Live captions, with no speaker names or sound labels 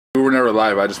we were never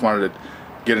live, I just wanted to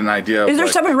get an idea. Is there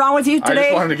something wrong with you today? I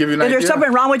just wanted to give you an idea. Is there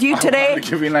something wrong with you today? I wanted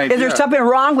to give you an idea. Is there something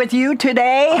wrong with you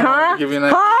today, huh? I wanted to give you an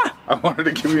idea. Huh? I wanted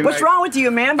to give you an idea. What's wrong with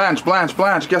you, man? Blanch, Blanch,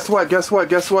 Blanch, guess what? Guess what?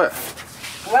 Guess what?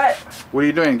 What? What are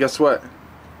you doing? Guess what?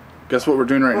 Guess what we're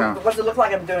doing right now? What's it look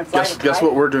like I'm doing? Guess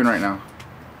what we're doing right now?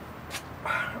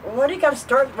 What do you got to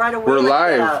start right away? We're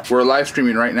live. We're live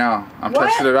streaming right now. I'm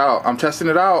testing it out. I'm testing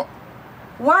it out.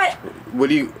 What? What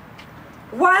do you...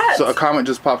 What? So a comment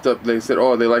just popped up. They said,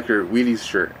 oh, they like your Wheaties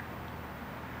shirt.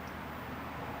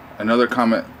 Another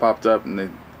comment popped up and they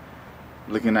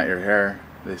looking at your hair.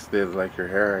 They like your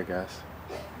hair, I guess.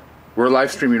 We're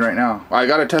live streaming right now. I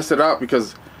gotta test it out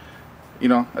because, you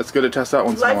know, it's good to test out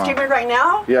once in a while. Live streaming right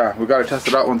now? Yeah, we gotta test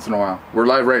it out once in a while. We're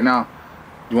live right now.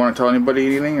 You want to tell anybody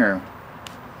anything or?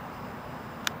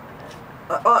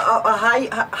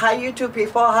 Hi, YouTube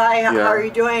people. Hi, yeah. How are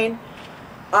you doing?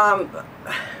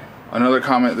 Another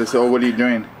comment. They said, "Oh, what are you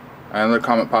doing?" Another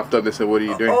comment popped up. They said, "What are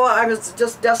you doing?" Oh, I was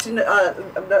just dusting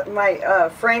my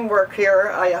framework here.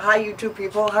 Hi, YouTube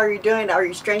people. How are you doing? Are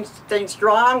you staying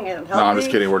strong and healthy? No, I'm just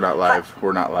kidding. We're not live. Hi.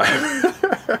 We're not live.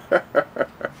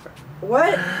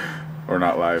 What? We're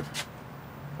not live.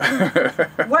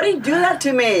 Why do you do that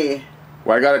to me?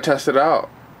 Well, I gotta test it out.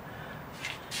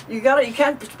 You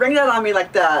can't spring that on me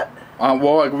like that.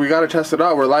 Well, we gotta test it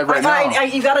out. We're live right now.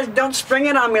 You don't spring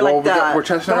it on me like that. We're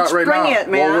testing it out right now. Don't spring it,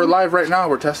 man. Well, we're live right now.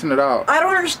 We're testing it out. I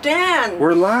don't understand.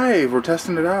 We're live. We're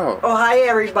testing it out. Oh, hi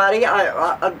everybody.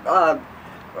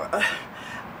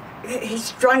 He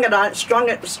sprung it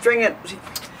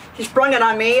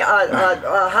on me.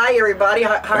 Hi everybody.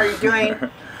 How are you doing?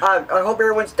 I hope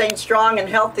everyone's staying strong and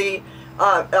healthy.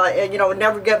 You know,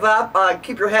 never give up.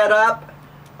 Keep your head up.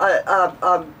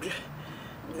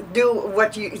 Do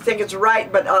what you think is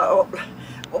right, but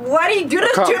why do you do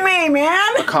this to me,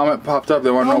 man? A comment popped up. They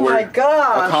want to know where. Oh my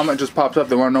God! A comment just popped up.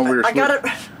 They want to know where your.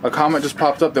 A comment just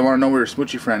popped up. They want to know where your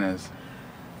smoochy friend is.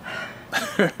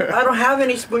 I don't have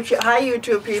any smoochy. Hi,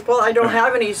 YouTube people. I don't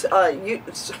have any.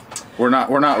 We're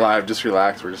not live. Just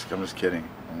relax. I'm just kidding.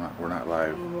 We're not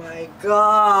live. Oh my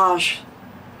gosh!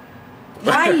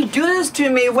 Why do you do this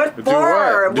to me? What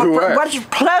for? Do what? What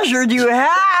pleasure do you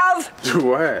have? Do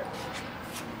what?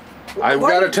 I've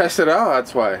got to test it out,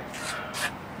 that's why.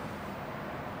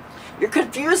 You're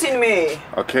confusing me.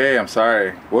 Okay, I'm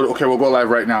sorry. Okay, we'll go live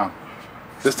right now.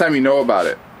 This time you know about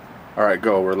it. Alright,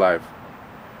 go, we're live.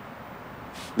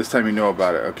 This time you know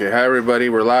about it. Okay, hi everybody,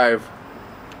 we're live.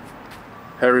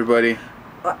 Hi everybody.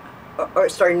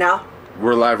 Sorry, now?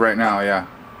 We're live right now, yeah.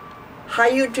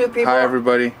 Hi YouTube people. Hi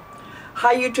everybody.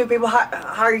 Hi YouTube people,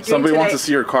 how are you doing Somebody today? wants to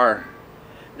see your car.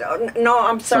 No,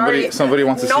 I'm sorry. Somebody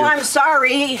wants to see. No, I'm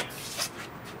sorry.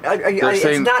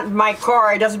 It's not my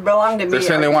car. It doesn't belong to me. They're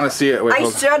saying they want to see it. Wait, I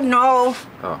said no.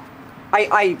 Oh.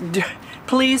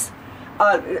 Please.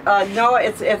 No,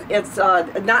 it's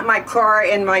not my car,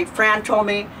 and my friend told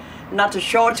me not to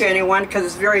show it to anyone because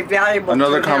it's very valuable.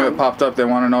 Another comment popped up. They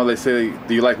want to know. They say,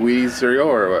 "Do you like Wheaties cereal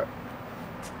or what?"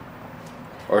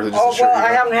 Or is it just a shirt? Well,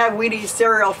 I haven't had Wheaties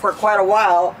cereal for quite a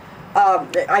while.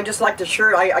 I just like the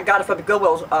shirt. I got it from the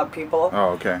Goodwill people.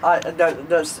 Oh, okay.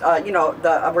 You know,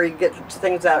 where you get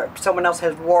things that someone else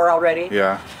has wore already.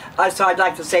 Yeah. So I'd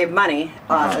like to save money.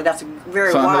 That's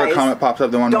very so wise. Another comment popped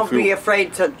up. They want to know Don't be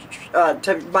afraid to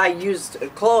buy used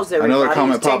clothes. Everybody. Another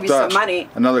comment save popped you up. Some money.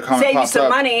 Another comment save popped you some up.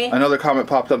 money. Another comment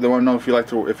popped up. They want to know if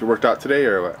you worked out today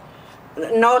or what.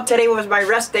 No, today was my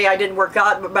rest day. I didn't work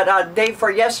out, but day for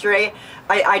yesterday,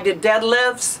 I did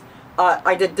deadlifts.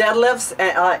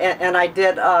 And I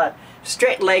did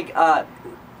straight leg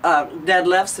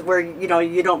deadlifts where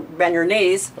you don't bend your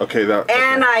knees. Okay, that.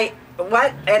 And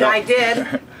okay. I did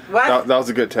what? That was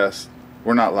a good test.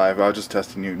 We're not live. I was just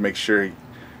testing you to make sure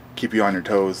keep you on your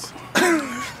toes.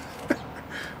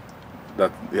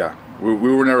 Yeah, we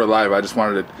were never live. I just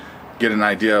wanted to get an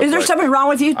idea. Is there something wrong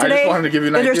with you today? I just wanted to give you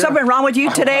an idea. Is there something wrong with you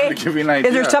today? I wanted to give you an idea.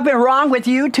 Is there something wrong with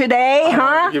you today, huh? I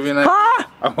wanted to give you an idea. Huh?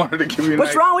 I wanted to give you an idea.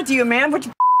 What's wrong with you, man?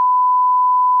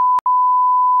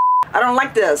 I don't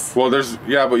like this. Well, there's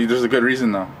a good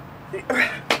reason though.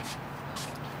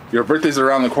 Your birthday's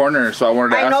around the corner, so I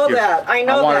wanted to ask you. I know that. I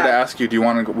wanted to ask you. Do you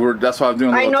want to go? That's why I'm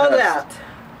doing a little test. I know that.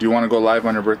 Do you want to go live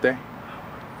on your birthday?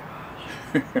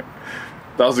 That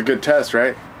was a good test,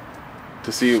 right?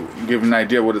 To see, give an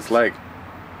idea what it's like.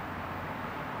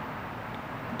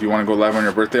 Do you want to go live on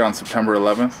your birthday on September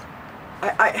 11th?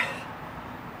 I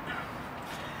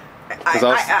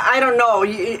don't know.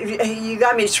 You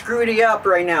got me screwed up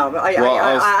right now.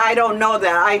 I don't know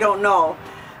that. I don't know.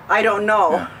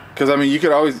 Because I mean, you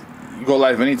could always go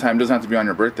live anytime. It doesn't have to be on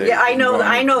your birthday. Yeah, I know.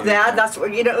 I know that. That's what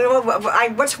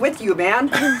what's with you, man?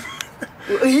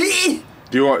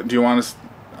 Do you want us?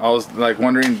 I was like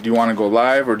wondering, do you want to go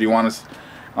live, or do you want us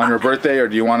on your birthday, or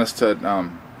do you want us to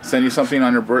send you something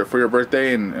on for your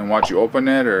birthday and watch you open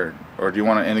it, or do you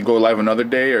want to go live another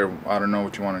day, or I don't know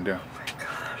what you want to do. Oh my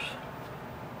gosh.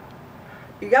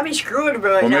 You got me screwed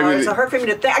right now. It's hard for me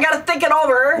to think. I got to think it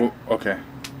over. Well, okay.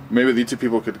 Maybe the two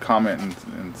people could comment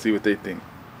and see what they think.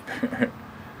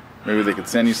 Maybe they could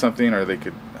send you something, or they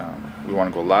could. We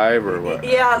want to go live, or what?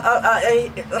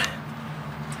 Yeah.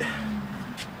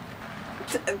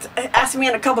 Ask me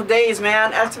in a couple days,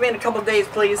 man. Ask me in a couple days,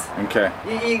 please. Okay.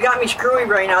 You got me screwy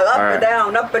right now.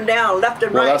 Up and down, left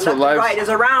and well, right. That's left what and right. It's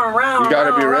around and round. You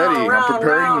gotta be ready. I'm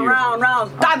preparing you.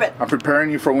 Round. Stop it. I'm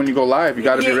preparing you for when you go live. You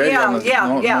gotta be ready. Yeah.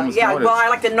 Well, I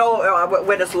like to know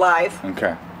when it's live.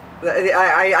 Okay.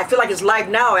 I feel like it's live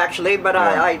now, actually, but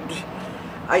I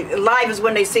live is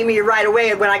when they see me right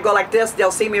away. When I go like this,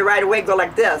 they'll see me right away. Go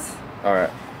like this. All right.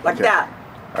 Like that.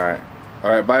 All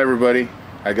right. Bye, everybody.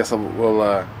 I guess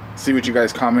we'll see what you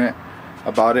guys comment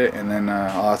about it, and then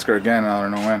I'll ask her again. I don't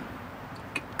know when.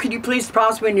 Could you please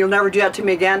promise me you'll never do that to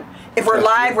me again? If we're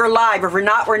live, we're live. If we're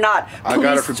not, we're not. Please I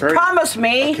gotta prepare promise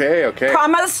me. Okay.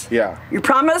 Promise? Yeah. You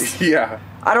promise? Yeah.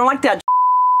 I don't like that.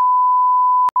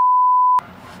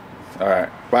 All right.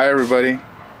 Bye, everybody.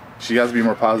 She has to be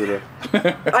more positive.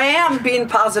 I am being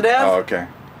positive. Oh, okay.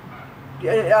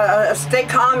 Stay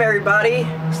calm, everybody.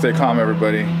 Stay calm,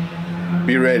 everybody.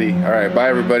 Be ready. All right. Bye,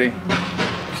 everybody.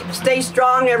 Stay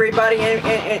strong, everybody.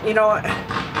 And you know,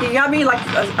 you got me like,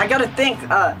 I got to think.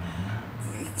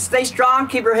 Stay strong.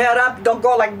 Keep your head up. Don't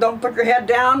put your head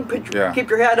down. Keep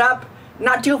your head up.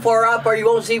 Not too far up, or you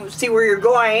won't see where you're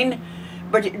going.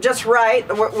 But just right,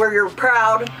 where you're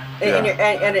proud, and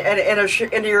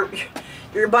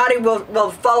your body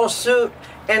will follow suit.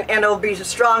 And it'll be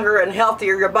stronger and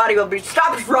healthier. Your body will be.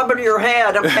 Stop rubbing your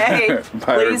head, okay?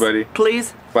 Bye, everybody.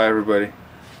 Please. Bye, everybody.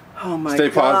 Oh my God. Stay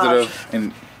positive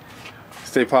and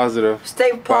stay positive.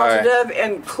 Stay positive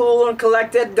and cool and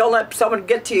collected. Don't let someone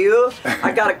get to you.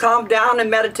 I gotta calm down and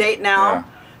meditate now,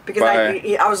 because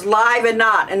I was live and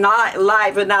not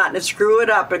live and not, and screw it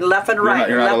up and left and right,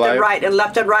 and left and right, and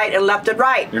left and right, and left and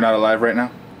right. You're not alive right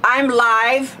now? I'm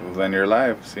live. Well, then you're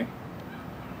alive. See.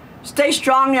 Stay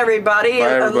strong, everybody. Bye,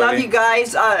 everybody. I love you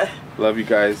guys. Love you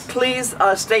guys. Please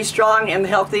stay strong and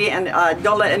healthy, and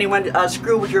don't let anyone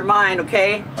screw with your mind,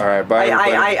 okay? All right, bye,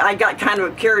 everybody. I got kind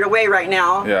of carried away right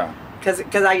now. Yeah. Because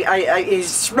he's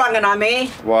sprung it on me.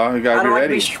 Well, you gotta be ready. I don't like to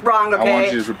be sprung, okay? I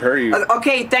want you to prepare you.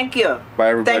 Okay, thank you. Bye,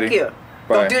 everybody. Thank you.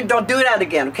 Bye. Don't do that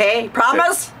again, okay?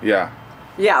 Promise? Yeah.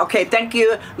 Yeah, okay, thank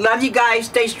you. Love you guys.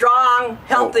 Stay strong,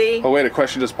 healthy. Oh, wait, a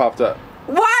question just popped up.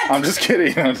 What? I'm just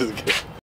kidding. I'm just kidding.